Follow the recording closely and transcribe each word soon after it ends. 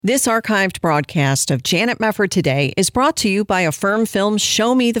This archived broadcast of Janet Mefford Today is brought to you by Affirm Films'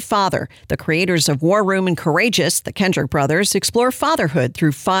 Show Me the Father. The creators of War Room and Courageous, the Kendrick brothers, explore fatherhood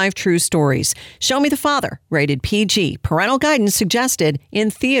through 5 true stories. Show Me the Father, rated PG. Parental guidance suggested,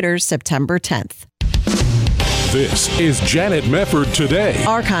 in theaters September 10th. This is Janet Mefford Today.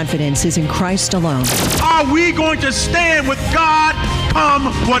 Our confidence is in Christ alone. Are we going to stand with God come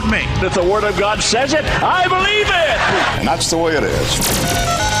what may? If the Word of God says it, I believe it. And that's the way it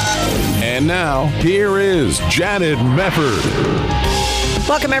is. And now, here is Janet Mefford.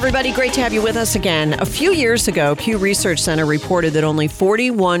 Welcome, everybody. Great to have you with us again. A few years ago, Pew Research Center reported that only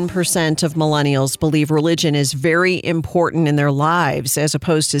 41% of millennials believe religion is very important in their lives, as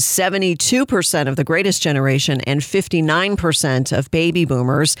opposed to 72% of the greatest generation and 59% of baby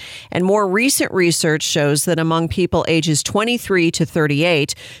boomers. And more recent research shows that among people ages 23 to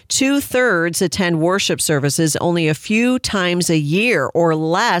 38, 2/3 attend worship services only a few times a year or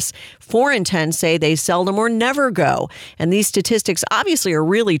less. 4 in 10 say they seldom or never go. And these statistics obviously are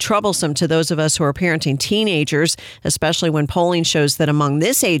really troublesome to those of us who are parenting teenagers, especially when polling shows that among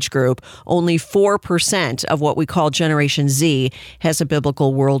this age group, only 4% of what we call Generation Z has a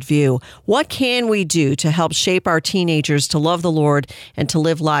biblical worldview. What can we do to help shape our teenagers to love the Lord and to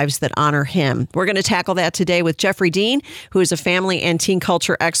live lives that honor Him? We're going to tackle that today with Jeffrey Dean, who is a family and teen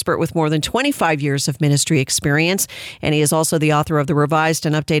culture expert with more than 25 years of ministry experience. And he is also the author of the revised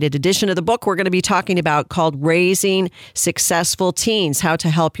and updated edition of the book we're going to be talking about called Raising Successful Teens, How to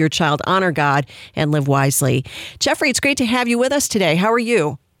Help Your Child Honor God and Live Wisely. Jeffrey, it's great to have you with us today. How are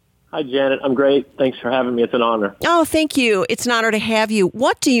you? Hi, Janet. I'm great. Thanks for having me. It's an honor. Oh, thank you. It's an honor to have you.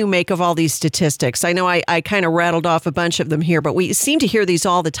 What do you make of all these statistics? I know I kind of rattled off a bunch of them here, but we seem to hear these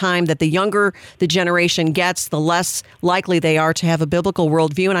all the time, that the younger the generation gets, the less likely they are to have a biblical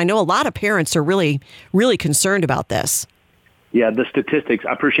worldview. And I know a lot of parents are really, really concerned about this. Yeah, the statistics,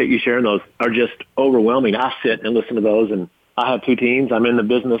 I appreciate you sharing those, are just overwhelming. I sit and listen to those, and I have 2 teens. I'm in the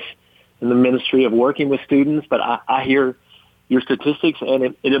business, in the ministry of working with students, but I hear your statistics,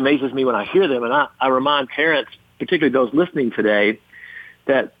 and it amazes me when I hear them. And I remind parents, particularly those listening today,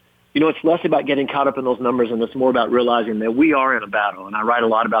 that, it's less about getting caught up in those numbers, and it's more about realizing that we are in a battle. And I write a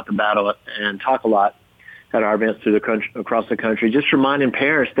lot about the battle and talk a lot at our events through the country, across the country, just reminding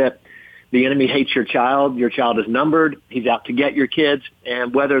parents that the enemy hates your child. Your child is numbered. He's out to get your kids.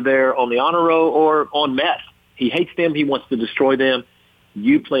 And whether they're on the honor roll or on meth, he hates them. He wants to destroy them.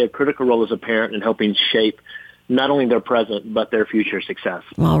 You play a critical role as a parent in helping shape not only their present, but their future success.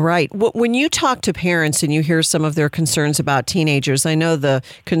 All right. When you talk to parents and you hear some of their concerns about teenagers, I know the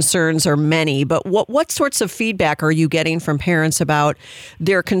concerns are many, but what sorts of feedback are you getting from parents about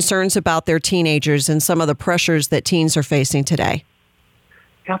their concerns about their teenagers and some of the pressures that teens are facing today?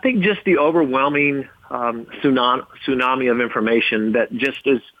 I think just the overwhelming tsunami of information that just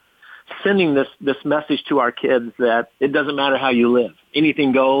is sending this message to our kids that it doesn't matter how you live.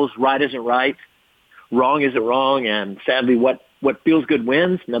 Anything goes. Right isn't right. Wrong isn't wrong. And sadly, what feels good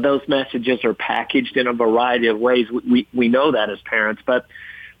wins. Now, those messages are packaged in a variety of ways. We know that as parents. But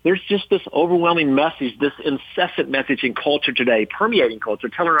there's just this overwhelming message, this incessant message in culture today, permeating culture,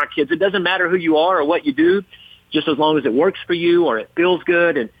 telling our kids it doesn't matter who you are or what you do, just as long as it works for you or it feels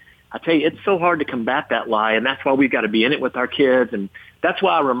good. And I tell you, it's so hard to combat that lie, and that's why we've got to be in it with our kids. And that's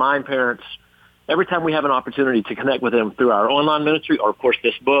why I remind parents every time we have an opportunity to connect with them through our online ministry or, of course,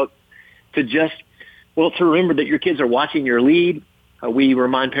 this book, to remember that your kids are watching your lead. We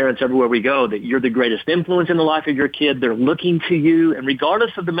remind parents everywhere we go that you're the greatest influence in the life of your kid. They're looking to you, and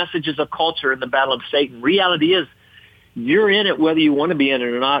regardless of the messages of culture and the battle of Satan, reality is you're in it whether you want to be in it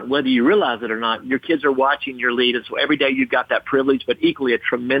or not, whether you realize it or not. Your kids are watching your lead, and so every day you've got that privilege, but equally a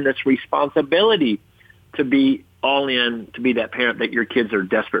tremendous responsibility to be all in, to be that parent that your kids are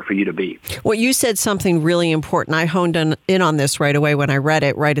desperate for you to be. Well, you said something really important. I honed in on this right away when I read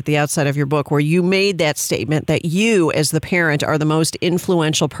it right at the outset of your book, where you made that statement that you, as the parent, are the most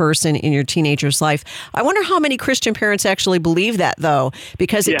influential person in your teenager's life. I wonder how many Christian parents actually believe that, though,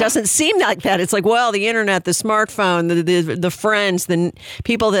 because it doesn't seem like that. It's like, well, the internet, the smartphone, the friends, the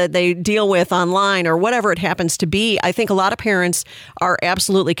people that they deal with online, or whatever it happens to be. I think a lot of parents are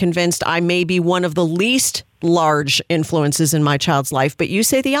absolutely convinced I may be one of the least large influences in my child's life, but you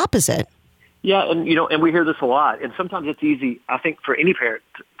say the opposite. Yeah, and we hear this a lot, and sometimes it's easy, I think, for any parent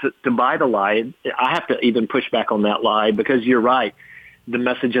to buy the lie. I have to even push back on that lie, because you're right. The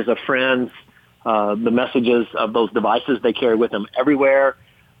messages of friends, the messages of those devices they carry with them everywhere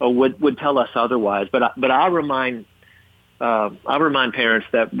would tell us otherwise. But I remind parents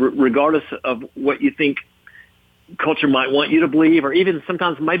that regardless of what you think culture might want you to believe, or even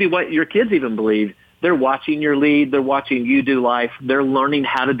sometimes maybe what your kids even believe, they're watching your lead. They're watching you do life. They're learning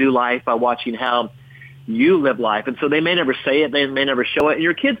how to do life by watching how you live life. And so they may never say it. They may never show it. And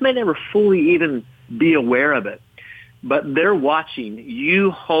your kids may never fully even be aware of it. But they're watching.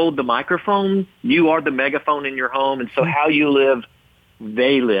 You hold the microphone. You are the megaphone in your home. And so how you live,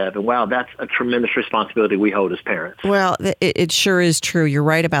 they live. And wow, that's a tremendous responsibility we hold as parents. Well, it sure is true. You're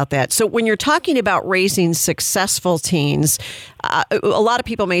right about that. So when you're talking about raising successful teens, a lot of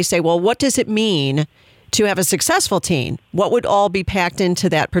people may say, well, what does it mean to have a successful teen? What would all be packed into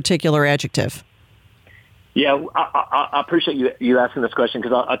that particular adjective? Yeah, I appreciate you asking this question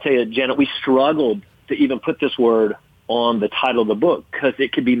because I'll tell you, Janet, we struggled to even put this word on the title of the book because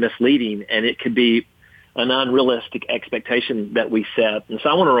it could be misleading and it could be an unrealistic expectation that we set. And so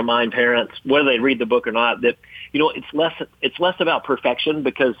I want to remind parents, whether they read the book or not, that, it's less about perfection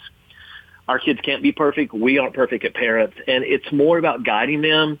because our kids can't be perfect. We aren't perfect as parents. And it's more about guiding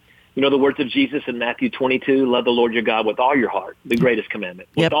them. The words of Jesus in Matthew 22, love the Lord your God with all your heart, the greatest commandment,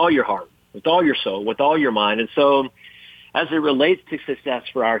 with all your heart, with all your soul, with all your mind. And so as it relates to success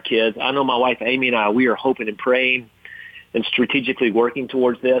for our kids, I know my wife, Amy, and I, we are hoping and praying and strategically working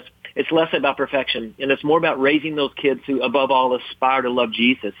towards this. It's less about perfection, and it's more about raising those kids who, above all, aspire to love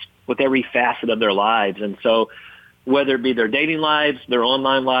Jesus with every facet of their lives. And so whether it be their dating lives, their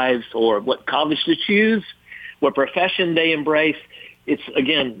online lives, or what college to choose, what profession they embrace, it's,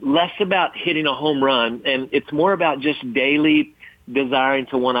 again, less about hitting a home run, and it's more about just daily desiring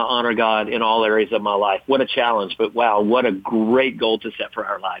to want to honor God in all areas of my life. What a challenge, but wow, what a great goal to set for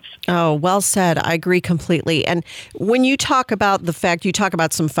our lives. Oh, well said. I agree completely. And when you talk about the fact, you talk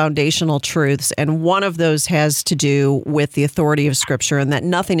about some foundational truths, and one of those has to do with the authority of Scripture and that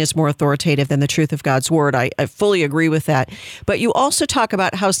nothing is more authoritative than the truth of God's Word. I fully agree with that. But you also talk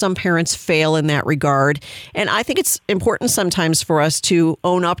about how some parents fail in that regard. And I think it's important sometimes for us to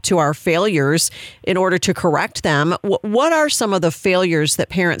own up to our failures in order to correct them. What are some of the failures that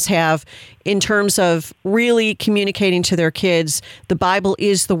parents have in terms of really communicating to their kids, the Bible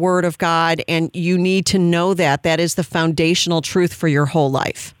is the Word of God, and you need to know that. That is the foundational truth for your whole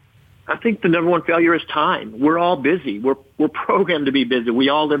life? I think the number one failure is time. We're all busy. We're programmed to be busy. We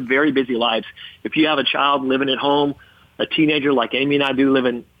all live very busy lives. If you have a child living at home, a teenager like Amy and I do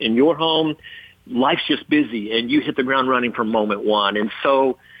living in your home, life's just busy, and you hit the ground running from moment one. And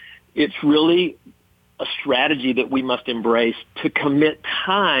so it's really a strategy that we must embrace to commit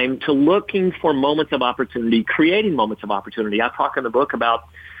time to looking for moments of opportunity, creating moments of opportunity. I talk in the book about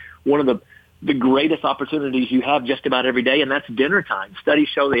one of the greatest opportunities you have just about every day, and that's dinner time. Studies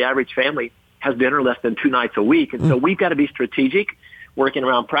show the average family has dinner less than 2 nights a week. And so we've got to be strategic, working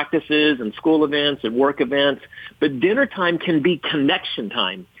around practices and school events and work events. But dinner time can be connection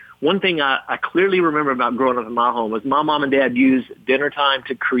time. One thing I clearly remember about growing up in my home was my mom and dad used dinner time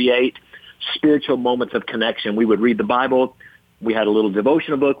to create spiritual moments of connection. We would read the Bible. We had a little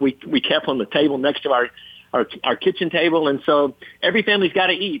devotional book we kept on the table next to our kitchen table. And so every family's got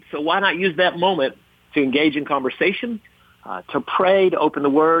to eat. So why not use that moment to engage in conversation, to pray, to open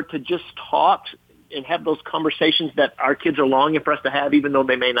the Word, to just talk and have those conversations that our kids are longing for us to have, even though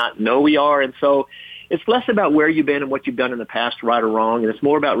they may not know we are. And so it's less about where you've been and what you've done in the past, right or wrong. And it's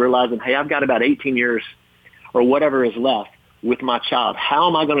more about realizing, hey, I've got about 18 years or whatever is left with my child. How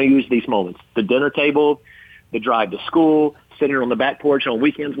am I going to use these moments? The dinner table, the drive to school, sitting on the back porch on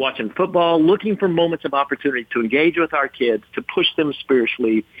weekends watching football, looking for moments of opportunity to engage with our kids, to push them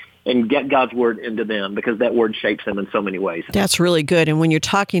spiritually and get God's Word into them, because that Word shapes them in so many ways. That's really good. And when you're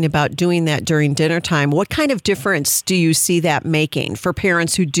talking about doing that during dinner time, what kind of difference do you see that making for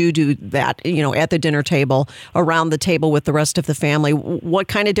parents who do that, at the dinner table, around the table with the rest of the family? What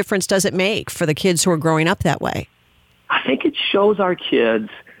kind of difference does it make for the kids who are growing up that way? I think it shows our kids,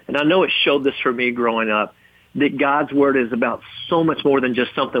 and I know it showed this for me growing up, that God's Word is about so much more than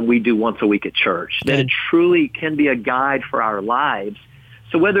just something we do once a week at church, that it truly can be a guide for our lives.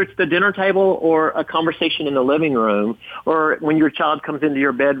 So whether it's the dinner table or a conversation in the living room, or when your child comes into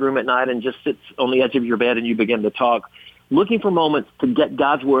your bedroom at night and just sits on the edge of your bed and you begin to talk, looking for moments to get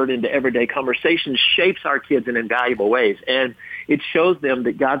God's Word into everyday conversations shapes our kids in invaluable ways. And it shows them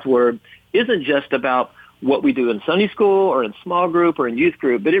that God's Word isn't just about what we do in Sunday school or in small group or in youth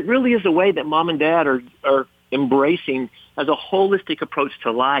group, but it really is a way that mom and dad are embracing as a holistic approach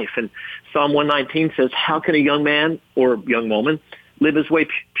to life. And Psalm 119 says, how can a young man or young woman live his way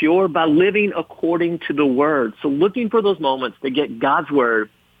pure? By living according to the Word. So looking for those moments to get God's Word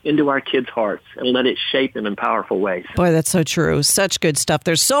into our kids' hearts and let it shape them in powerful ways. Boy, that's so true. Such good stuff.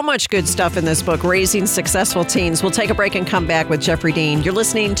 There's so much good stuff in this book, Raising Successful Teens. We'll take a break and come back with Jeffrey Dean. You're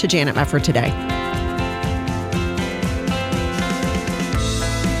listening to Janet Mefford Today.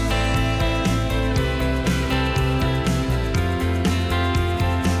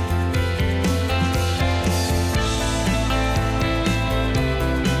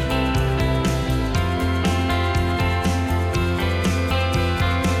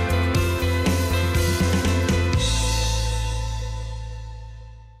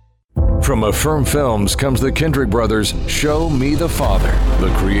 From Affirm Films comes the Kendrick brothers' Show Me the Father.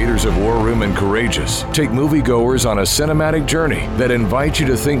 The creators of War Room and Courageous take moviegoers on a cinematic journey that invites you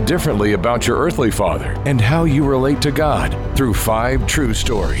to think differently about your earthly father and how you relate to God through 5 true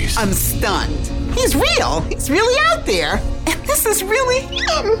stories. I'm stunned. He's real. He's really out there. And this is really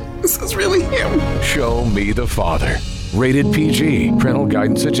him. This is really him. Show Me the Father. Rated PG. Parental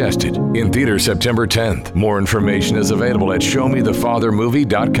guidance suggested. In theaters September 10th. More information is available at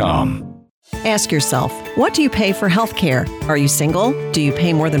showmethefathermovie.com. Ask yourself, what do you pay for health care? Are you single? Do you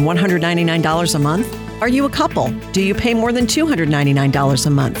pay more than $199 a month? Are you a couple? Do you pay more than $299 a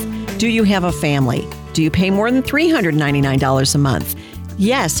month? Do you have a family? Do you pay more than $399 a month?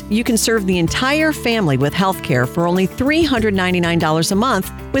 Yes, you can serve the entire family with health care for only $399 a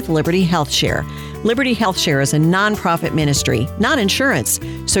month with Liberty Health Share. Liberty Health Share is a nonprofit ministry, not insurance,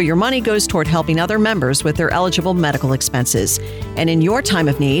 so your money goes toward helping other members with their eligible medical expenses. And in your time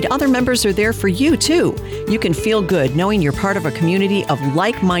of need, other members are there for you too. You can feel good knowing you're part of a community of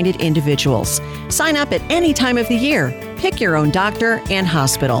like-minded individuals. Sign up at any time of the year. Pick your own doctor and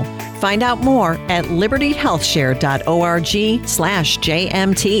hospital. Find out more at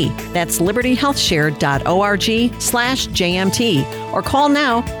libertyhealthshare.org/JMT. That's libertyhealthshare.org/JMT. Or call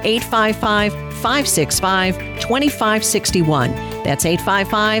now 855-565-2561. That's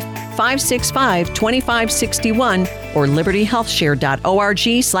 855-565-2561 or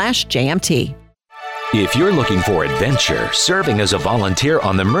libertyhealthshare.org/JMT. If you're looking for adventure, serving as a volunteer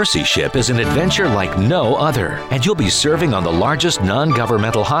on the Mercy Ship is an adventure like no other. And you'll be serving on the largest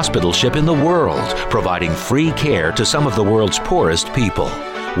non-governmental hospital ship in the world, providing free care to some of the world's poorest people.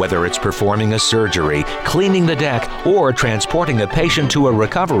 Whether it's performing a surgery, cleaning the deck, or transporting a patient to a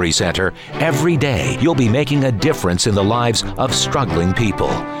recovery center, every day you'll be making a difference in the lives of struggling people.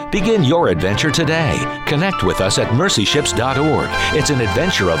 Begin your adventure today. Connect with us at mercyships.org. It's an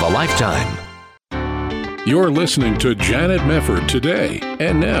adventure of a lifetime. You're listening to Janet Mefford today.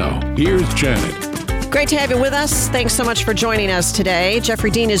 And now, here's Janet. Great to have you with us. Thanks so much for joining us today. Jeffrey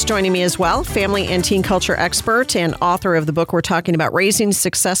Dean is joining me as well, family and teen culture expert and author of the book we're talking about, Raising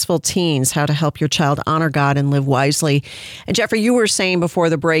Successful Teens, How to Help Your Child Honor God and Live Wisely. And Jeffrey, you were saying before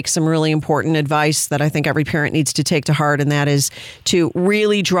the break some really important advice that I think every parent needs to take to heart, and that is to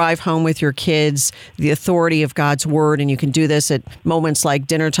really drive home with your kids the authority of God's Word. And you can do this at moments like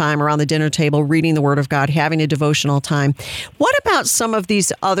dinner time, around the dinner table, reading the Word of God, having a devotional time. What about some of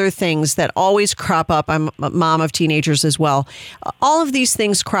these other things that always crop up? I'm a mom of teenagers as well. All of these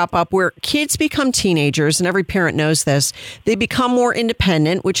things crop up where kids become teenagers, and every parent knows this. They become more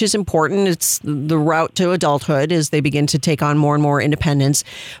independent, which is important. It's the route to adulthood as they begin to take on more and more independence.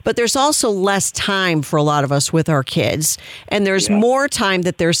 But there's also less time for a lot of us with our kids. And there's more time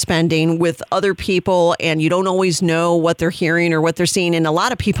that they're spending with other people, and you don't always know what they're hearing or what they're seeing. And a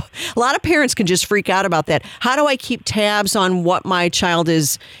lot of parents can just freak out about that. How do I keep tabs on what my child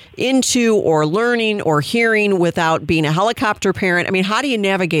is into or learning or hearing without being a helicopter parent? I mean, how do you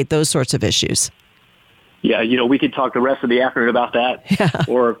navigate those sorts of issues? Yeah, we could talk the rest of the afternoon about that,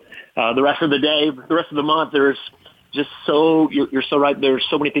 or the rest of the day, the rest of the month. There's just you're so right. There's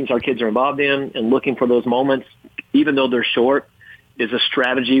so many things our kids are involved in, and looking for those moments, even though they're short, is a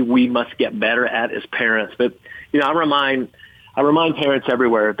strategy we must get better at as parents. But, I remind parents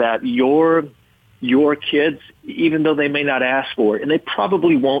everywhere that your kids, even though they may not ask for it, and they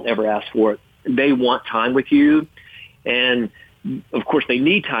probably won't ever ask for it, they want time with you. And of course they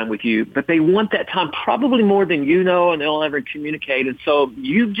need time with you, but they want that time probably more than and they'll ever communicate. And so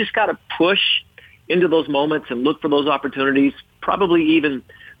you've just got to push into those moments and look for those opportunities, probably even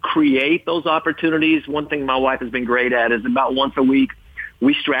create those opportunities. One thing my wife has been great at is about once a week,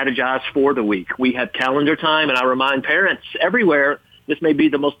 we strategize for the week. We have calendar time, and I remind parents everywhere, this may be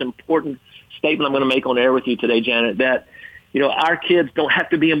the most important statement I'm going to make on air with you today, Janet, that our kids don't have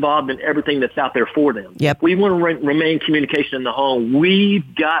to be involved in everything that's out there for them. Yep. We want to remain communication in the home.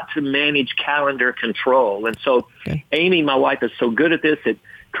 We've got to manage calendar control. And so Amy, my wife, is so good at this, at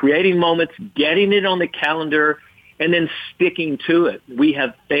creating moments, getting it on the calendar, and then sticking to it. We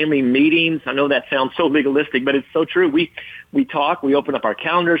have family meetings. I know that sounds so legalistic, but it's so true. We talk, we open up our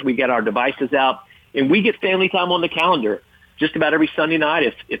calendars, we get our devices out, and we get family time on the calendar just about every Sunday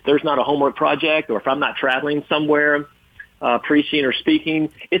night. If there's not a homework project, or if I'm not traveling somewhere, preaching or speaking,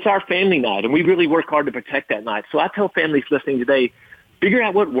 it's our family night, and we really work hard to protect that night. So I tell families listening today, figure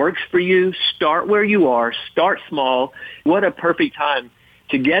out what works for you. Start where you are. Start small. What a perfect time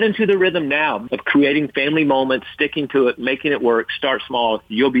to get into the rhythm now of creating family moments, sticking to it, making it work, start small.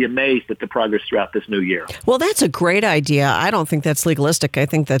 You'll be amazed at the progress throughout this new year. Well, that's a great idea. I don't think that's legalistic. I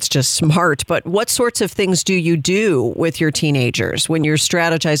think that's just smart. But what sorts of things do you do with your teenagers when you're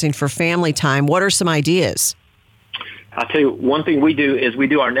strategizing for family time? What are some ideas? I'll tell you, one thing we do is we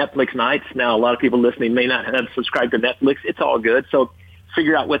do our Netflix nights. Now, a lot of people listening may not have subscribed to Netflix. It's all good. So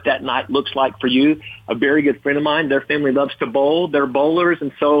figure out what that night looks like for you. A very good friend of mine, their family loves to bowl. They're bowlers,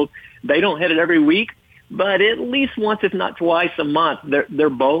 and so they don't hit it every week, but at least once, if not twice a month, they're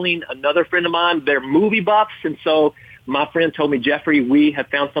bowling. Another friend of mine, they're movie buffs, and so my friend told me, Jeffrey, we have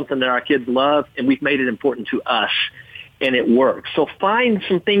found something that our kids love, and we've made it important to us, and it works. So find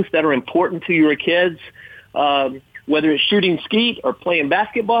some things that are important to your kids, whether it's shooting skeet or playing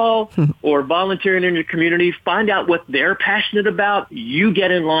basketball or volunteering in your community. Find out what they're passionate about. You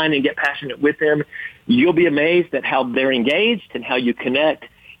get in line and get passionate with them. You'll be amazed at how they're engaged and how you connect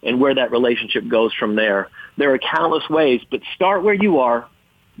and where that relationship goes from there. There are countless ways, but start where you are,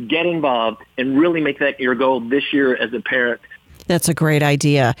 get involved, and really make that your goal this year as a parent. That's a great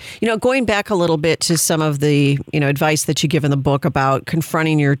idea. Going back a little bit to some of the, advice that you give in the book about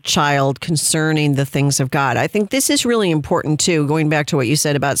confronting your child concerning the things of God. I think this is really important too, going back to what you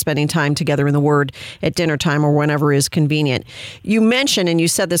said about spending time together in the Word at dinner time or whenever is convenient. You mentioned, and you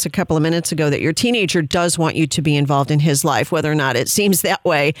said this a couple of minutes ago, that your teenager does want you to be involved in his life, whether or not it seems that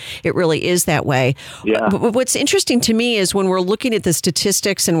way. It really is that way. Yeah. But what's interesting to me is when we're looking at the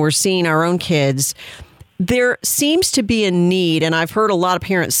statistics and we're seeing our own kids, there seems to be a need, and I've heard a lot of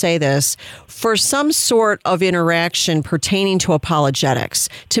parents say this, for some sort of interaction pertaining to apologetics,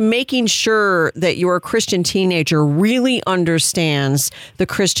 to making sure that your Christian teenager really understands the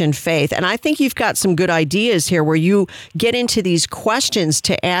Christian faith. And I think you've got some good ideas here where you get into these questions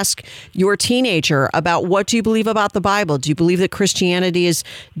to ask your teenager about, what do you believe about the Bible? Do you believe that Christianity is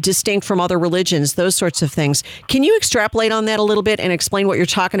distinct from other religions? Those sorts of things. Can you extrapolate on that a little bit and explain what you're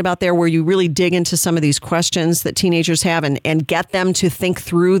talking about there, where you really dig into some of these questions that teenagers have and get them to think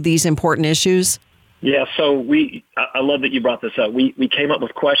through these important issues? Yeah, so I love that you brought this up. We came up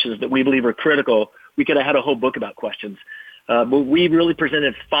with questions that we believe are critical. We could have had a whole book about questions. But we really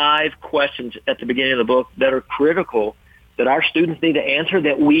presented 5 questions at the beginning of the book that are critical, that our students need to answer,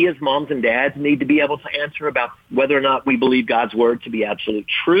 that we as moms and dads need to be able to answer, about whether or not we believe God's Word to be absolute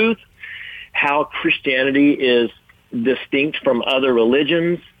truth, how Christianity is distinct from other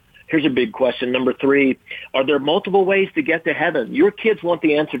religions. Here's a big question. Number 3, are there multiple ways to get to heaven? Your kids want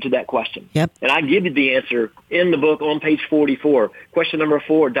the answer to that question. Yep. And I give you the answer in the book on page 44. Question number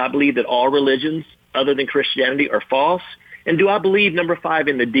 4, do I believe that all religions other than Christianity are false? And do I believe, number 5,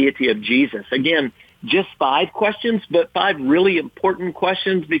 in the deity of Jesus? Again, just 5 questions, but 5 really important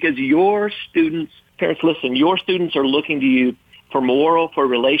questions, because your students, parents, listen, your students are looking to you for moral, for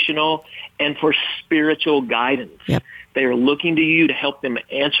relational, and for spiritual guidance. Yep. They are looking to you to help them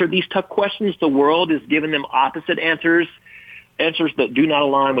answer these tough questions. The world is giving them opposite answers that do not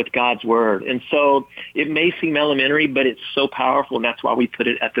align with God's Word. And so it may seem elementary, but it's so powerful, and that's why we put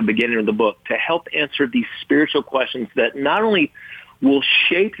it at the beginning of the book, to help answer these spiritual questions that not only will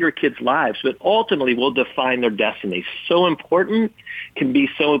shape your kids' lives, but ultimately will define their destiny. So important, can be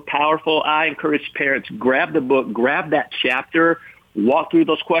so powerful. I encourage parents, grab the book, grab that chapter, walk through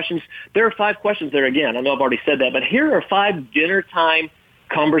those questions. There are 5 questions there. Again, I know I've already said that, but here are 5 dinner time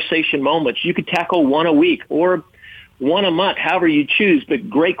conversation moments. You could tackle 1 a week or 1 a month, however you choose, but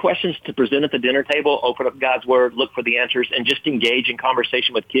great questions to present at the dinner table. Open up God's Word, look for the answers, and just engage in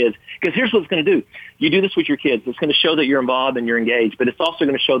conversation with kids. Because here's what it's going to do. You do this with your kids. It's going to show that you're involved and you're engaged, but it's also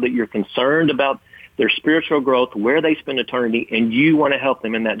going to show that you're concerned about their spiritual growth, where they spend eternity, and you want to help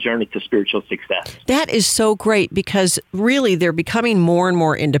them in that journey to spiritual success. That is so great, because really they're becoming more and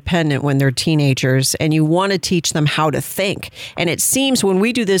more independent when they're teenagers, and you want to teach them how to think. And it seems when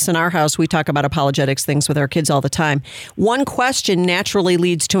we do this in our house, we talk about apologetics things with our kids all the time. One question naturally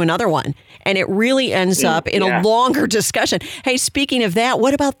leads to another one, and it really ends up in a longer discussion. Hey, speaking of that,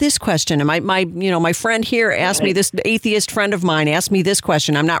 what about this question? And my friend here asked me, this atheist friend of mine asked me this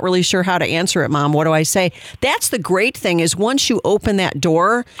question. I'm not really sure how to answer it, Mom. What do I say? That's the great thing, is once you open that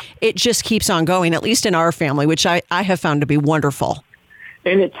door, it just keeps on going, at least in our family, which I have found to be wonderful.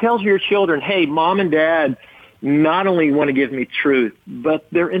 And it tells your children, hey, Mom and Dad not only want to give me truth, but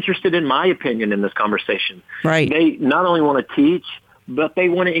they're interested in my opinion in this conversation. Right. They not only want to teach, but they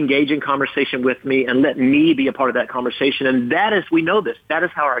want to engage in conversation with me and let me be a part of that conversation. And that is, we know this, that is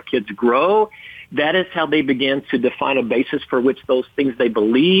how our kids grow. That is how they begin to define a basis for which those things they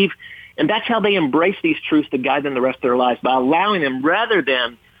believe. And that's how they embrace these truths to guide them the rest of their lives, by allowing them, rather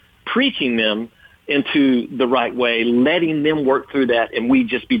than preaching them into the right way, letting them work through that, and we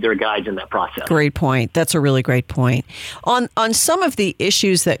just be their guides in that process. Great point. That's a really great point. On some of the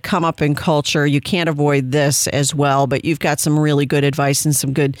issues that come up in culture, you can't avoid this as well, but you've got some really good advice and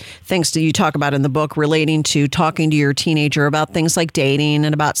some good things that you talk about in the book relating to talking to your teenager about things like dating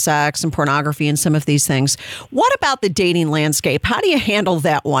and about sex and pornography and some of these things. What about the dating landscape? How do you handle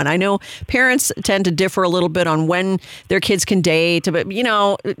that one? I know parents tend to differ a little bit on when their kids can date, but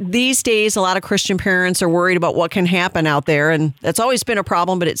these days a lot of Christian parents are worried about what can happen out there, and that's always been a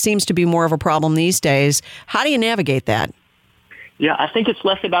problem, but it seems to be more of a problem these days. How do you navigate that? Yeah, I think it's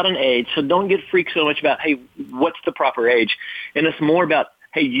less about an age, so don't get freaked so much about, hey, what's the proper age? And it's more about,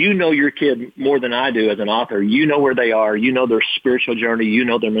 hey, you know your kid more than I do as an author. You know where they are. You know their spiritual journey. You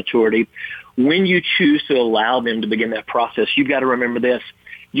know their maturity. When you choose to allow them to begin that process, you've got to remember this.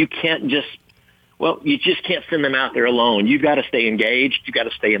 You just can't send them out there alone. You've got to stay engaged. You've got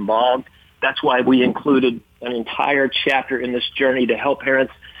to stay involved. That's why we included an entire chapter in this journey to help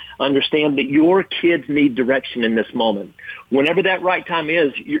parents understand that your kids need direction in this moment. Whenever that right time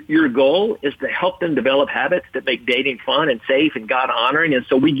is, your goal is to help them develop habits that make dating fun and safe and God-honoring. And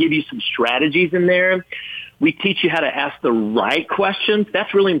so we give you some strategies in there. We teach you how to ask the right questions.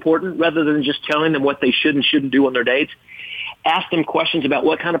 That's really important, rather than just telling them what they should and shouldn't do on their dates. Ask them questions about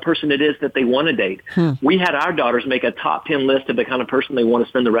what kind of person it is that they want to date. We had our daughters make a top 10 list of the kind of person they want to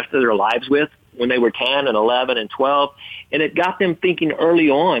spend the rest of their lives with when they were 10 and 11 and 12. And it got them thinking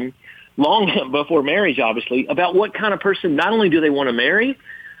early on, long before marriage, obviously, about what kind of person not only do they want to marry,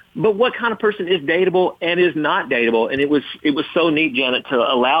 but what kind of person is dateable and is not dateable. And it was so neat, Janet, to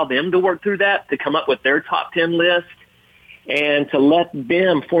allow them to work through that, to come up with their top 10 list, and to let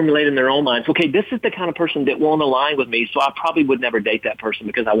them formulate in their own minds, okay, this is the kind of person that won't align with me, so I probably would never date that person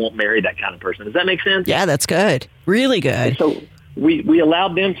because I won't marry that kind of person. Does that make sense? Yeah, that's good. Really good. And so we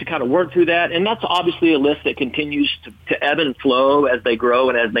allowed them to kind of work through that, and that's obviously a list that continues to ebb and flow as they grow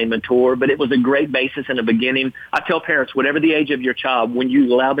and as they mature, but it was a great basis in the beginning. I tell parents, whatever the age of your child, when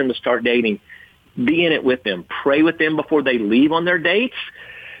you allow them to start dating, be in it with them. Pray with them before they leave on their dates.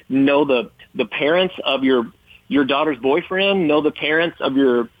 Know the parents of your daughter's boyfriend, know the parents of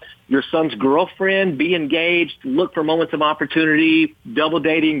your son's girlfriend, be engaged, look for moments of opportunity, double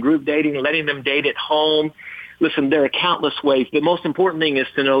dating, group dating, letting them date at home. Listen, there are countless ways. The most important thing is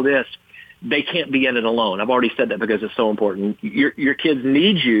to know this. They can't be in it alone. I've already said that because it's so important. Your kids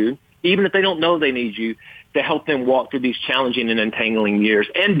need you, even if they don't know they need you, to help them walk through these challenging and entangling years.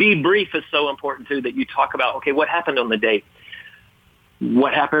 And debrief is so important, too, that you talk about, okay, what happened on the date?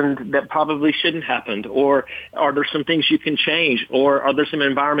 What happened that probably shouldn't happen? Or are there some things you can change? Or are there some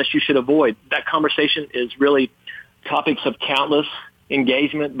environments you should avoid? That conversation is really topics of countless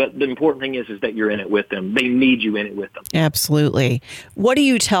engagement, but the important thing is that you're in it with them. They need you in it with them. Absolutely. What do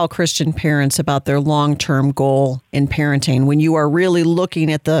you tell Christian parents about their long-term goal in parenting when you are really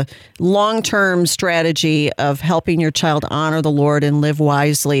looking at the long-term strategy of helping your child honor the Lord and live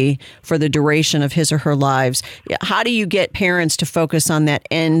wisely for the duration of his or her lives? How do you get parents to focus on that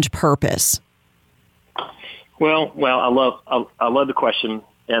end purpose? Well, I love the question,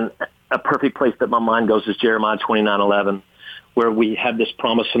 and a perfect place that my mind goes is Jeremiah 29:11. Where we have this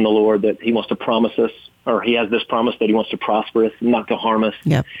promise from the Lord that he wants to promise us, or he has this promise that he wants to prosper us, not to harm us,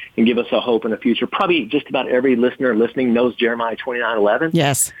 and give us a hope in the future. Probably just about every listener listening knows Jeremiah 29:11.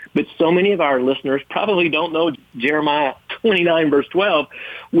 Yes. But so many of our listeners probably don't know Jeremiah 29, verse 12,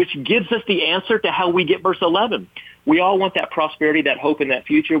 which gives us the answer to how we get verse 11. We all want that prosperity, that hope, and that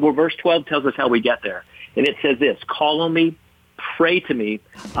future. Well, verse 12 tells us how we get there. And it says this, call on me, pray to me,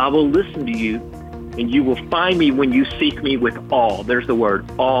 I will listen to you, and you will find me when you seek me with all, there's the word,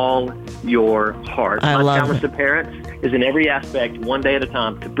 all your heart. I love My challenge to parents is in every aspect, one day at a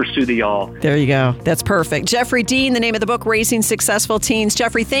time, to pursue the all. There you go. That's perfect. Jeffrey Dean, the name of the book, Raising Successful Teens.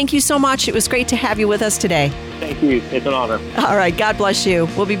 Jeffrey, thank you so much. It was great to have you with us today. Thank you. It's an honor. All right. God bless you.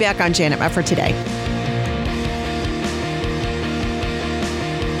 We'll be back on Janet Mefford Today.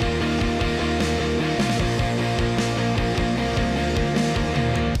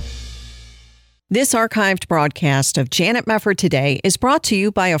 This archived broadcast of Janet Mefford Today is brought to you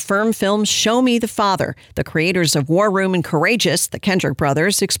by Affirm Films' Show Me the Father. The creators of War Room and Courageous, the Kendrick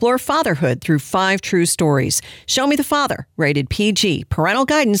brothers, explore fatherhood through 5 true stories. Show Me the Father, rated PG. Parental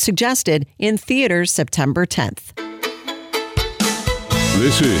guidance suggested in theaters September 10th.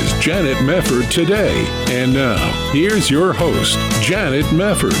 This is Janet Mefford Today. And now, here's your host, Janet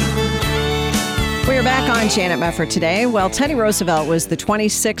Mefford. We're back on Janet Mefford today. Well, Teddy Roosevelt was the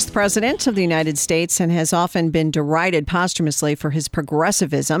 26th president of the United States and has often been derided posthumously for his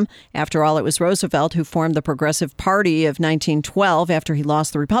progressivism. After all, it was Roosevelt who formed the Progressive Party of 1912 after he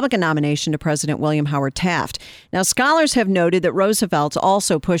lost the Republican nomination to President William Howard Taft. Now, scholars have noted that Roosevelt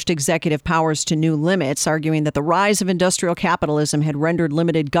also pushed executive powers to new limits, arguing that the rise of industrial capitalism had rendered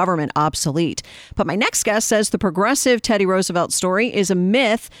limited government obsolete. But my next guest says the progressive Teddy Roosevelt story is a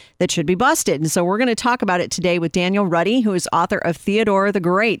myth that should be busted. And so we're going to talk about it today with Daniel Ruddy, who is author of Theodore the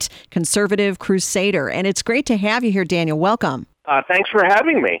Great, Conservative Crusader. And it's great to have you here, Daniel. Welcome. Thanks for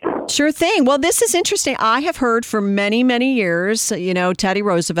having me. Sure thing. Well, this is interesting. I have heard for many, many years, Teddy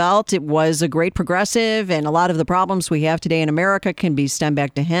Roosevelt, it was a great progressive, and a lot of the problems we have today in America can be stemmed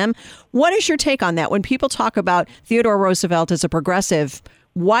back to him. What is your take on that? When people talk about Theodore Roosevelt as a progressive,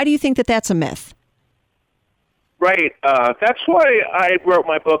 why do you think that that's a myth? Right. That's why I wrote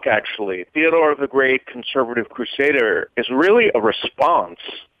my book, actually. Theodore the Great, Conservative Crusader is really a response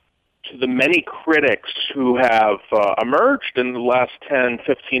to the many critics who have emerged in the last 10,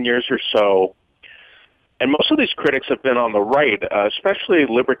 15 years or so. And most of these critics have been on the right, especially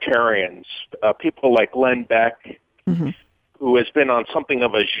libertarians, people like Glenn Beck, who has been on something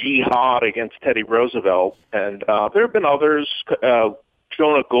of a jihad against Teddy Roosevelt. And there have been others,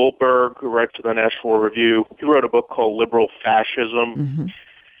 Jonah Goldberg, who writes for the National Review. He wrote a book called Liberal Fascism,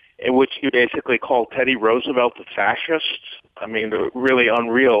 in which he basically called Teddy Roosevelt a fascist. I mean, really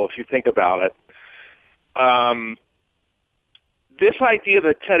unreal if you think about it. This idea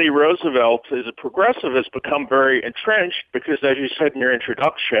that Teddy Roosevelt is a progressive has become very entrenched because, as you said in your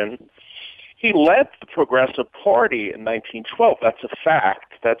introduction, he led the Progressive Party in 1912. That's a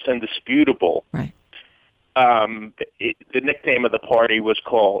fact. That's indisputable. Right. The nickname of the party was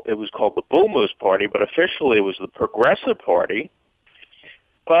called the Bull Moose Party, but officially it was the Progressive Party.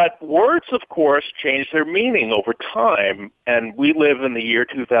 But words, of course, change their meaning over time, and we live in the year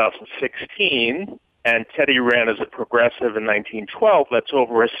 2016, and Teddy ran as a progressive in 1912. That's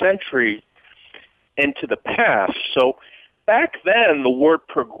over a century into the past. So back then, the word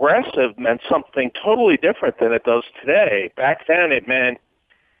progressive meant something totally different than it does today. Back then, it meant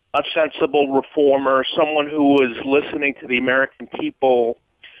a sensible reformer, someone who was listening to the American people.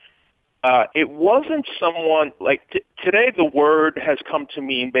 It wasn't someone like today. The word has come to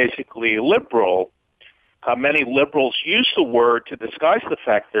mean basically liberal. Many liberals use the word to disguise the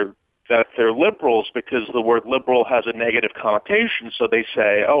fact that they're liberals because the word liberal has a negative connotation. So they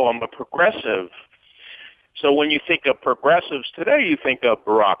say, "Oh, I'm a progressive." So when you think of progressives today, you think of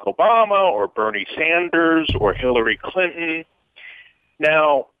Barack Obama or Bernie Sanders or Hillary Clinton.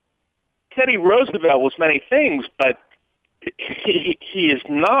 Now, Teddy Roosevelt was many things, but he is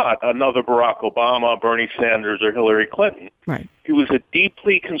not another Barack Obama, Bernie Sanders, or Hillary Clinton. Right. He was a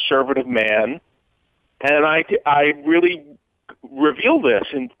deeply conservative man, and I really reveal this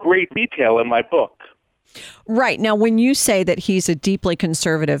in great detail in my book. Right. Now, when you say that he's a deeply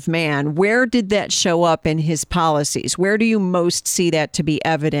conservative man, where did that show up in his policies? Where do you most see that to be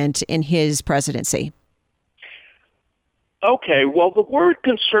evident in his presidency? Okay, well, the word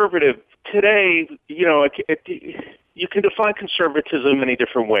conservative today, you can define conservatism many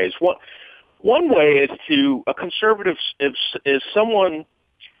different ways. One way is a conservative is someone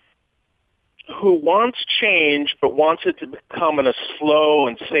who wants change but wants it to come in a slow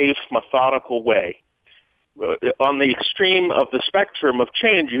and safe, methodical way. On the extreme of the spectrum of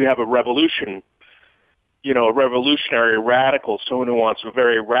change, you have a revolution, a revolutionary radical, someone who wants a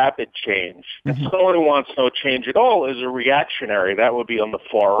very rapid change. And someone who wants no change at all is a reactionary. That would be on the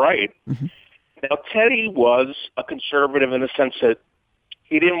far right. Now, Teddy was a conservative in the sense that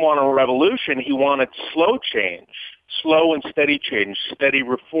he didn't want a revolution. He wanted slow change, slow and steady change, steady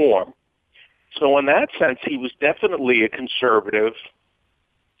reform. So in that sense, he was definitely a conservative.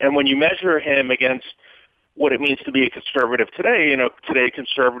 And when you measure him against what it means to be a conservative today, today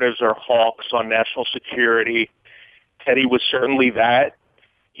conservatives are hawks on national security. Teddy was certainly that.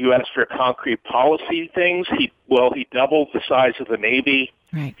 You asked for concrete policy things. He doubled the size of the Navy.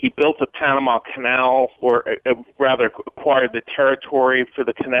 Right. He built the Panama Canal, or rather acquired the territory for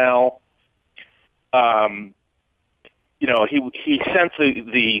the canal. He sent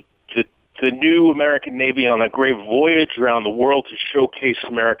the new American Navy on a great voyage around the world to showcase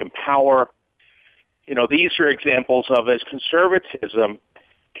American power. These are examples of his conservatism.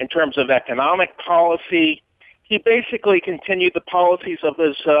 In terms of economic policy, he basically continued the policies of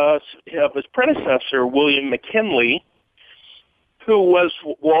his predecessor, William McKinley, who was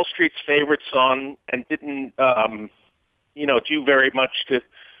Wall Street's favorite son and didn't, do very much to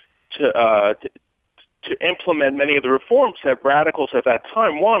to implement many of the reforms that radicals at that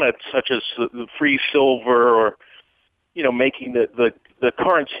time wanted, such as the free silver or, making the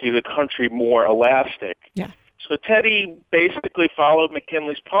currency of the country more elastic. Yeah. So Teddy basically followed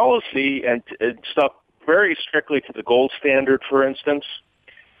McKinley's policy and stuck very strictly to the gold standard, for instance.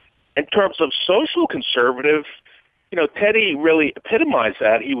 In terms of social conservative, Teddy really epitomized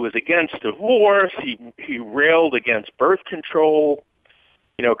that. He was against divorce. He railed against birth control,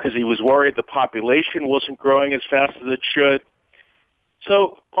 because he was worried the population wasn't growing as fast as it should.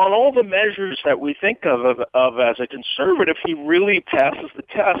 So on all the measures that we think of as a conservative, he really passes the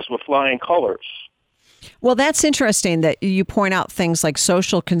test with flying colors. Well, that's interesting that you point out things like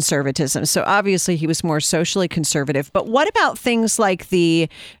social conservatism. So obviously he was more socially conservative. But what about things like the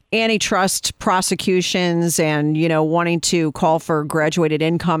antitrust prosecutions and, wanting to call for graduated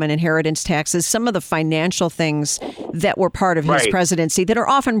income and inheritance taxes, some of the financial things that were part of his presidency that are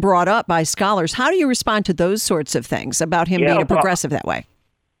often brought up by scholars? How do you respond to those sorts of things about him being a progressive that way?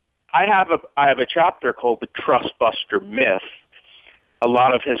 I have a chapter called The Trust Buster Myth. A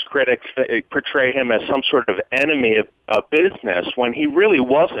lot of his critics portray him as some sort of enemy of business when he really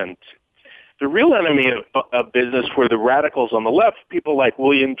wasn't. The real enemy of business were the radicals on the left, people like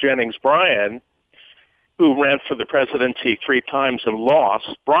William Jennings Bryan, who ran for the presidency 3 times and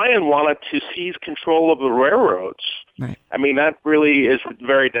lost. Bryan wanted to seize control of the railroads. Right. I mean, that really is the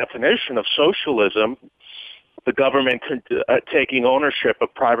very definition of socialism, the government taking ownership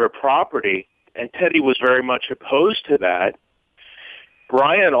of private property, and Teddy was very much opposed to that.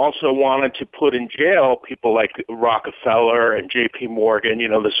 Bryan also wanted to put in jail people like Rockefeller and J.P. Morgan,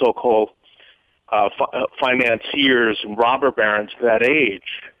 the so-called financiers and robber barons of that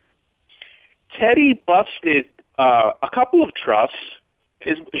age. Teddy busted a couple of trusts.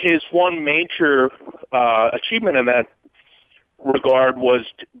 His one major achievement in that regard was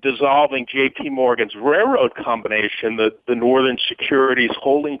dissolving J.P. Morgan's railroad combination, the Northern Securities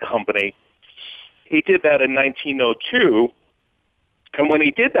Holding Company. He did that in 1902. And when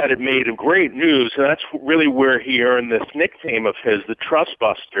he did that, it made him great news, and that's really where he earned this nickname of his, the Trust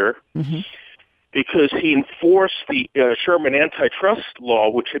Buster, because he enforced the Sherman antitrust law,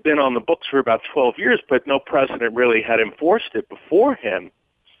 which had been on the books for about 12 years, but no president really had enforced it before him.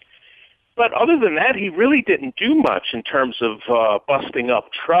 But other than that, he really didn't do much in terms of busting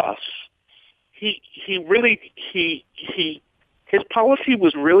up trusts. His policy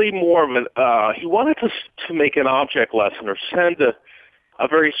was really more of he wanted to make an object lesson or send a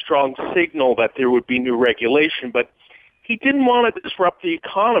very strong signal that there would be new regulation, but he didn't want to disrupt the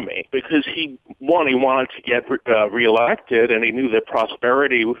economy because he wanted to get reelected, and he knew that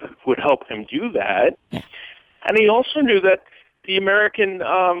prosperity would help him do that. And he also knew that the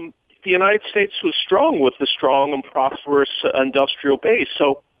United States was strong with a strong and prosperous industrial base.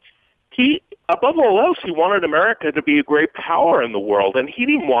 So he, above all else, he wanted America to be a great power in the world, and he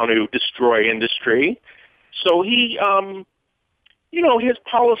didn't want to destroy industry. So he, his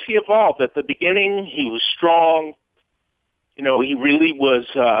policy evolved. At the beginning, he was strong. He really was,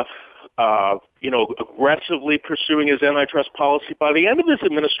 aggressively pursuing his antitrust policy. By the end of his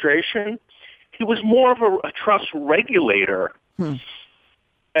administration, he was more of a trust regulator. And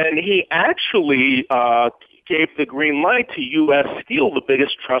he actually gave the green light to U.S. Steel, the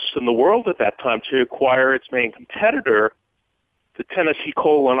biggest trust in the world at that time, to acquire its main competitor, the Tennessee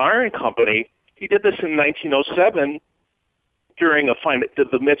Coal and Iron Company. He did this in 1907 during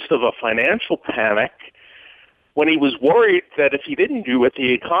the midst of a financial panic, when he was worried that if he didn't do it,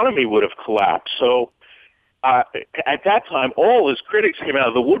 the economy would have collapsed. So at that time, all his critics came out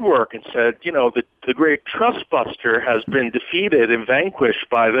of the woodwork and said, the great trust buster has been defeated and vanquished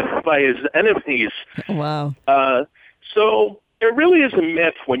by his enemies. Wow. So it really is a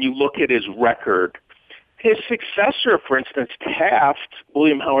myth when you look at his record. His successor, for instance, Taft,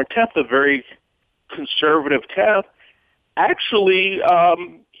 William Howard Taft, a very conservative Taft, actually,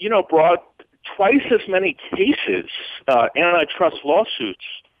 brought twice as many cases, antitrust lawsuits,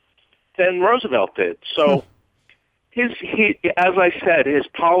 than Roosevelt did. So as I said, his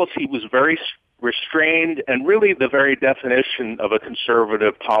policy was very restrained and really the very definition of a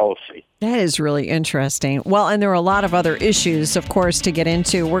conservative policy. That is really interesting. Well, and there are a lot of other issues, of course, to get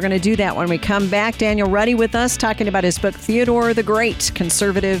into. We're going to do that when we come back. Daniel Ruddy with us talking about his book, Theodore the Great,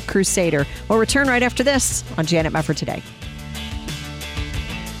 Conservative Crusader. We'll return right after this on Janet Mefford Today.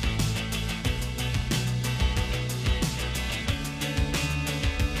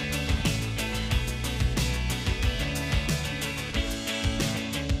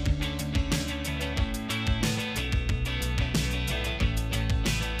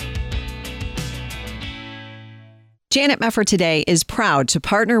 Janet Mefford today is proud to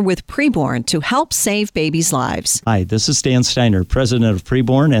partner with Preborn to help save babies' lives. Hi, this is Dan Steiner, president of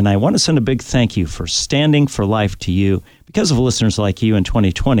Preborn, and I want to send a big thank you for standing for life to you. Because of listeners like you in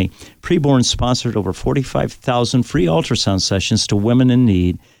 2020, Preborn sponsored over 45,000 free ultrasound sessions to women in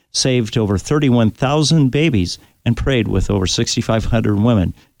need, saved over 31,000 babies, and prayed with over 6,500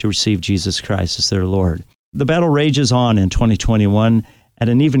 women to receive Jesus Christ as their Lord. The battle rages on in 2021 at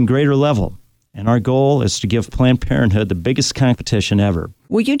an even greater level, and our goal is to give Planned Parenthood the biggest competition ever.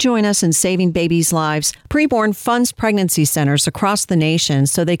 Will you join us in saving babies' lives? Preborn funds pregnancy centers across the nation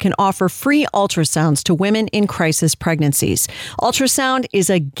so they can offer free ultrasounds to women in crisis pregnancies. Ultrasound is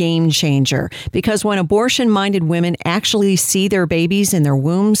a game changer because when abortion-minded women actually see their babies in their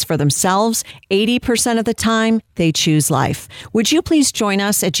wombs for themselves, 80% of the time, they choose life. Would you please join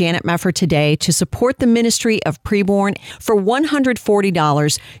us at Janet Mefford today to support the ministry of Preborn? For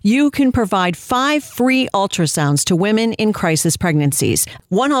 $140, you can provide 5 free ultrasounds to women in crisis pregnancies.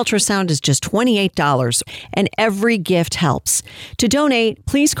 One ultrasound is just $28, and every gift helps. To donate,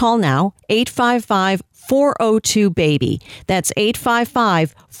 please call now, 855-402-BABY. That's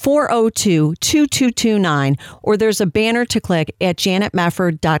 855-402-2229, or there's a banner to click at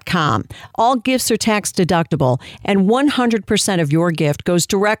janetmefford.com. All gifts are tax deductible, and 100% of your gift goes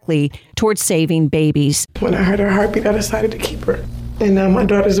directly towards saving babies. When I heard her heartbeat, I decided to keep her. And now my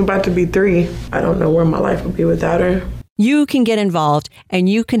daughter's about to be 3. I don't know where my life would be without her. You can get involved and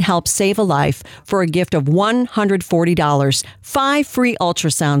you can help save a life for a gift of $140. 5 free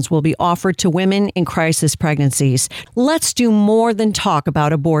ultrasounds will be offered to women in crisis pregnancies. Let's do more than talk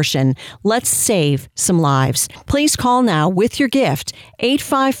about abortion. Let's save some lives. Please call now with your gift,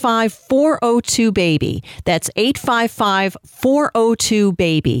 855-402-BABY. That's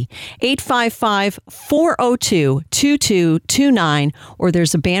 855-402-BABY. 855-402-2229, or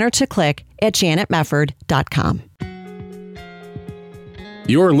there's a banner to click at janetmefford.com.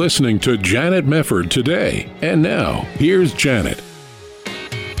 You're listening to Janet Mefford today. And now, here's Janet.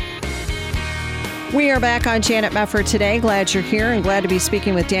 We are back on Janet Mefford today. Glad you're here and glad to be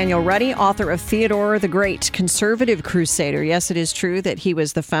speaking with Daniel Ruddy, author of Theodore the Great, Conservative Crusader. Yes, it is true that he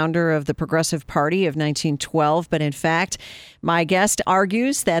was the founder of the Progressive Party of 1912, but in fact, my guest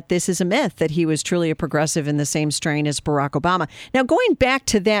argues that this is a myth, that he was truly a progressive in the same strain as Barack Obama. Now, going back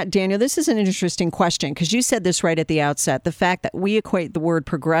to that, Daniel, this is an interesting question because you said this right at the outset, the fact that we equate the word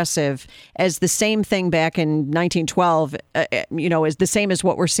progressive as the same thing back in 1912, is the same as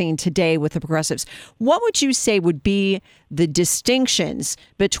what we're seeing today with the progressives. What would you say would be the distinctions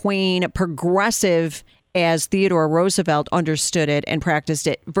between progressive as Theodore Roosevelt understood it and practiced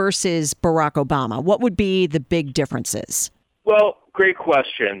it versus Barack Obama? What would be the big differences? Well, great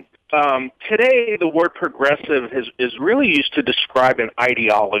question. Today, the word progressive is really used to describe an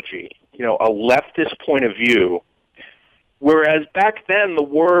ideology, a leftist point of view, whereas back then the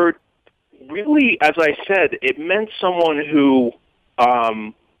word really, as I said, it meant someone who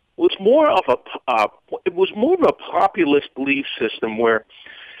was more of a populist belief system where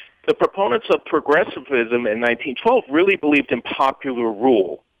the proponents of progressivism in 1912 really believed in popular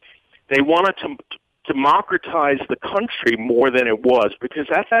rule. They wanted to democratize the country more than it was because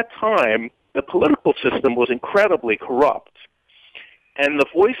at that time the political system was incredibly corrupt. And the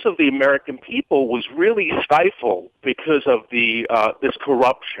voice of the American people was really stifled because of this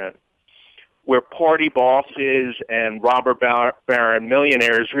corruption, where party bosses and robber baron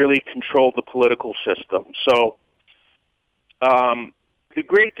millionaires really controlled the political system. So the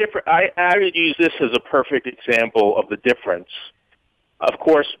great difference, I would use this as a perfect example of the difference. Of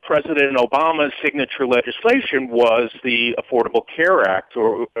course, President Obama's signature legislation was the Affordable Care Act,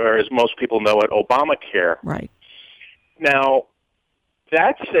 or as most people know it, Obamacare. Right. Now,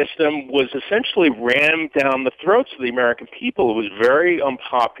 that system was essentially rammed down the throats of the American people. It was very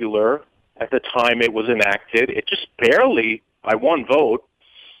unpopular at the time it was enacted. It just barely, by one vote,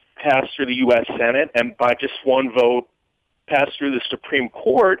 passed through the U.S. Senate, and by just one vote, passed through the Supreme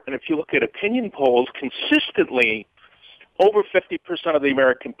Court. And if you look at opinion polls, consistently, over 50% of the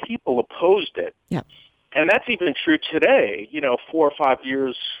American people opposed it. Yeah. And that's even true today, 4 or 5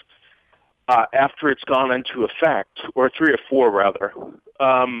 years after it's gone into effect, or 3 or 4 rather.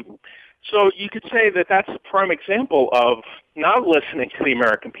 So you could say that that's a prime example of not listening to the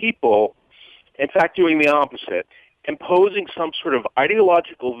American people, in fact doing the opposite, imposing some sort of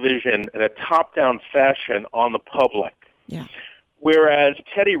ideological vision in a top-down fashion on the public. Yeah. Whereas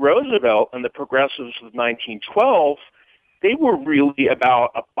Teddy Roosevelt and the progressives of 1912, they were really about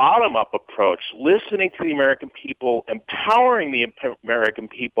a bottom-up approach, listening to the American people, empowering the American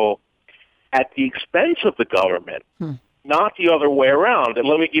people at the expense of the government, not the other way around. And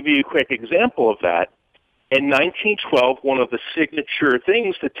let me give you a quick example of that. In 1912, one of the signature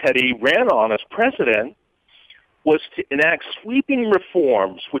things that Teddy ran on as president was to enact sweeping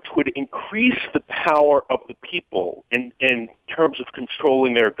reforms which would increase the power of the people in terms of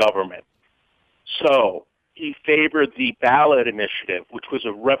controlling their government. So he favored the ballot initiative, which was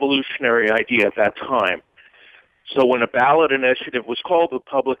a revolutionary idea at that time. So when a ballot initiative was called, the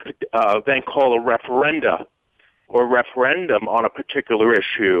public could then call a referenda or referendum on a particular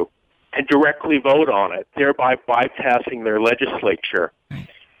issue and directly vote on it, thereby bypassing their legislature.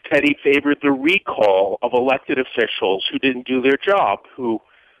 Teddy favored the recall of elected officials who didn't do their job, who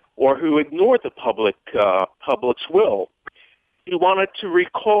ignored the public's will. He wanted to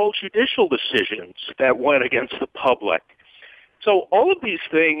recall judicial decisions that went against the public. So all of these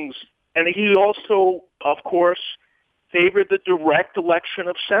things, and he also, of course, favored the direct election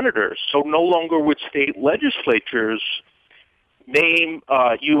of senators. So no longer would state legislatures name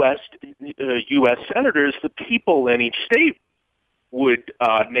U.S. senators. The people in each state would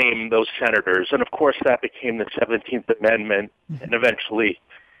name those senators. And, of course, that became the 17th Amendment, and eventually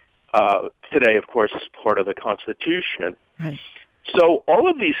today, of course, is part of the Constitution. Right. So all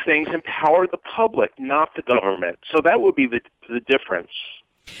of these things empower the public, not the government. So that would be the difference.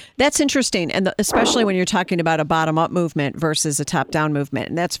 That's interesting, and especially when you're talking about a bottom-up movement versus a top-down movement,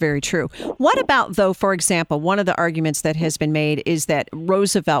 and that's very true. What about, though, for example, one of the arguments that has been made is that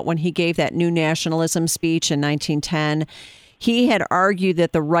Roosevelt, when he gave that new nationalism speech in 1910, he had argued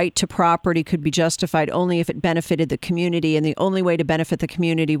that the right to property could be justified only if it benefited the community, and the only way to benefit the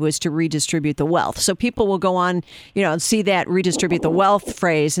community was to redistribute the wealth. So people will go on, and see that redistribute the wealth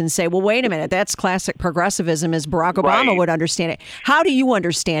phrase and say, well, wait a minute, that's classic progressivism as Barack Obama would understand it. How do you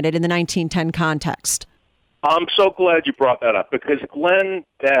understand it in the 1910 context? I'm so glad you brought that up, because Glenn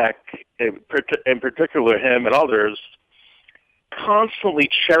Beck, in particular him and others, constantly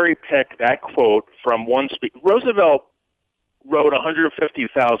cherry-pick that quote from one speech. Roosevelt wrote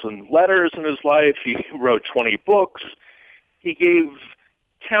 150,000 letters in his life. He wrote 20 books. He gave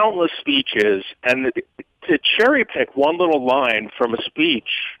countless speeches, and to cherry pick one little line from a speech,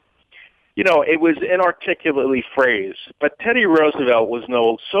 it was inarticulately phrased. But Teddy Roosevelt was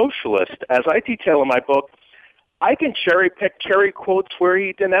no socialist. As I detail in my book, I can cherry quotes where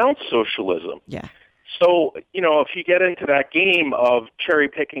he denounced socialism. Yeah. So, if you get into that game of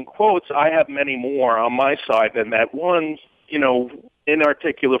cherry-picking quotes, I have many more on my side than that one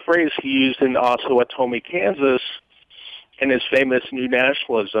inarticulate phrase he used in Osawatomie, Kansas, in his famous New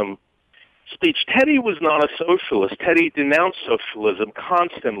Nationalism speech. Teddy was not a socialist. Teddy denounced socialism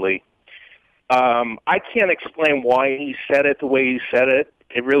constantly. I can't explain why he said it the way he said it.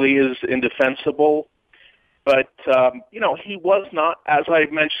 It really is indefensible. But, he was not, as I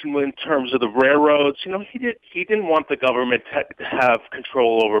mentioned in terms of the railroads, he didn't want the government to have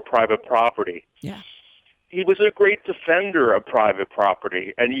control over private property. Yeah. He was a great defender of private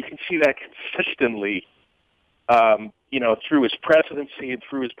property, and you can see that consistently, through his presidency and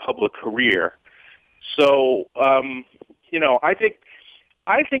through his public career. So, I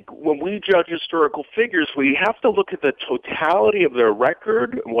think when we judge historical figures, we have to look at the totality of their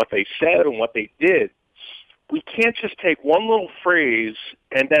record and what they said and what they did. We can't just take one little phrase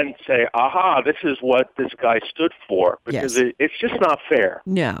and then say, aha, this is what this guy stood for, because it's just not fair.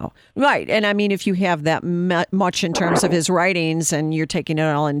 No. Right. And I mean, if you have that much in terms of his writings and you're taking it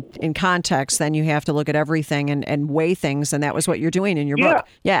all in context, then you have to look at everything and weigh things. And that was what you're doing in your book.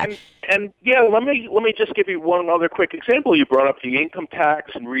 Yeah. And let me just give you one other quick example. You brought up the income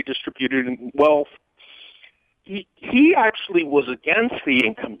tax and redistributing wealth. He actually was against the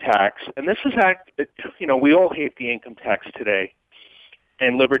income tax, and this is, we all hate the income tax today,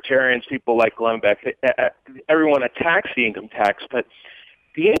 and libertarians, people like Glenn Beck, everyone attacks the income tax, but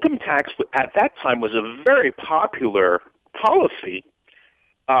the income tax at that time was a very popular policy.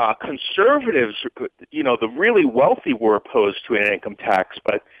 Conservatives, the really wealthy were opposed to an income tax,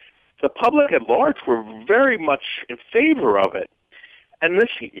 but the public at large were very much in favor of it. And this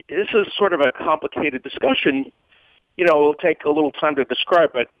is sort of a complicated discussion. It'll take a little time to describe,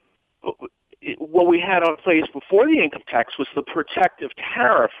 but what we had on place before the income tax was the protective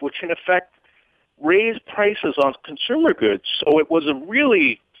tariff, which in effect raised prices on consumer goods. So it was a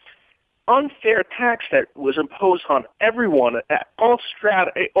really unfair tax that was imposed on everyone at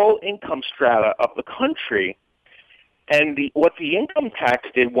all income strata of the country. And what the income tax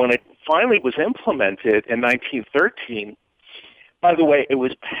did when it finally was implemented in 1913, by the way, it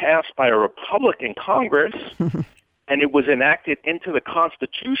was passed by a Republican Congress, and it was enacted into the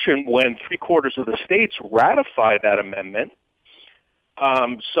Constitution when 3/4 of the states ratified that amendment.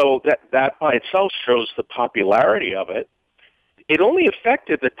 So that by itself shows the popularity of it. It only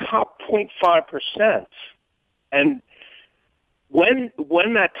affected the top 0.5% And when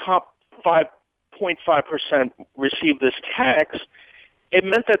that top 5.5% received this tax, it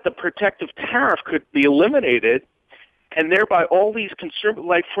meant that the protective tariff could be eliminated, and thereby all these consumer,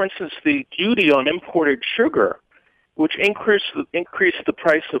 like for instance, the duty on imported sugar, which increased the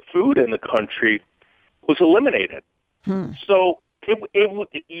price of food in the country, was eliminated. So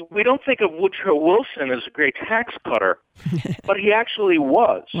we don't think of Woodrow Wilson as a great tax cutter, but he actually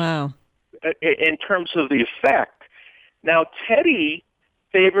was. Wow. In terms of the effect. Now, Teddy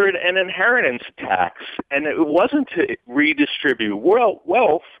favored an inheritance tax, and it wasn't to redistribute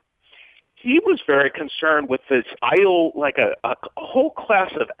wealth. He was very concerned with this idle, like a whole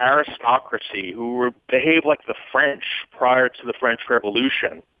class of aristocracy who behaved like the French prior to the French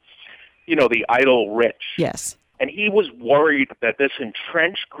Revolution. You know, the idle rich. Yes. And he was worried that this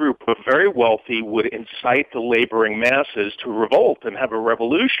entrenched group of very wealthy would incite the laboring masses to revolt and have a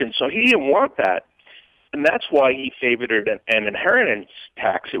revolution. So he didn't want that. And that's why he favored an inheritance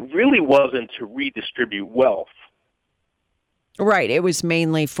tax. It really wasn't to redistribute wealth. Right. It was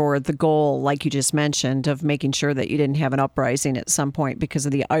mainly for the goal, like you just mentioned, of making sure that you didn't have an uprising at some point because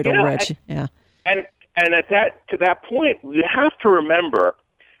of the idle rich. And at to that point, you have to remember,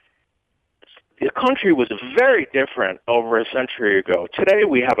 the country was very different over a century ago. Today,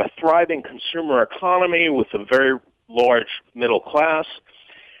 we have a thriving consumer economy with a very large middle class.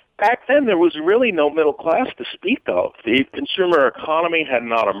 Back then, there was really no middle class to speak of. The consumer economy had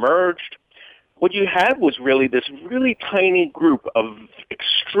not emerged. What you had was really this really tiny group of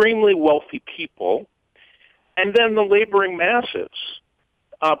extremely wealthy people, and then the laboring masses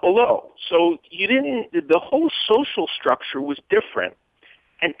below. So the whole social structure was different.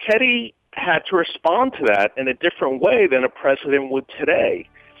 And Teddy had to respond to that in a different way than a president would today.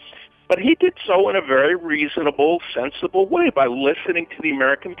 But he did so in a very reasonable, sensible way by listening to the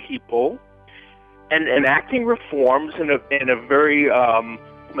American people and enacting reforms in a very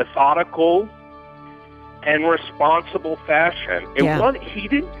methodical and responsible fashion.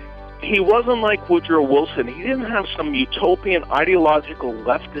 He wasn't like Woodrow Wilson. He didn't have some utopian ideological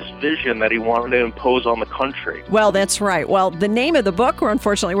leftist vision that he wanted to impose on the country. Well, that's right. Well, the name of the book,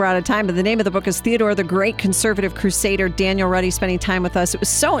 unfortunately we're out of time, but the name of the book is Theodore the Great Conservative Crusader. Daniel Ruddy spending time with us. It was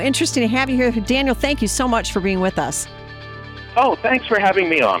so interesting to have you here. Daniel, thank you so much for being with us. Oh, thanks for having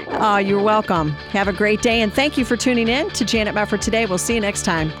me on. You're welcome. Have a great day, and thank you for tuning in to Janet Mefford Today. We'll see you next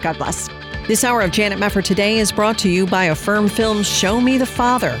time. God bless. This hour of Janet Mefford Today is brought to you by Affirm Films' Show Me the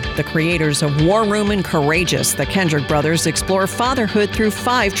Father. The creators of War Room and Courageous, the Kendrick brothers, explore fatherhood through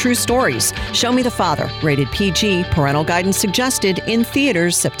 5 true stories. Show Me the Father, rated PG, parental guidance suggested, in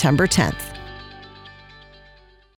theaters September 10th.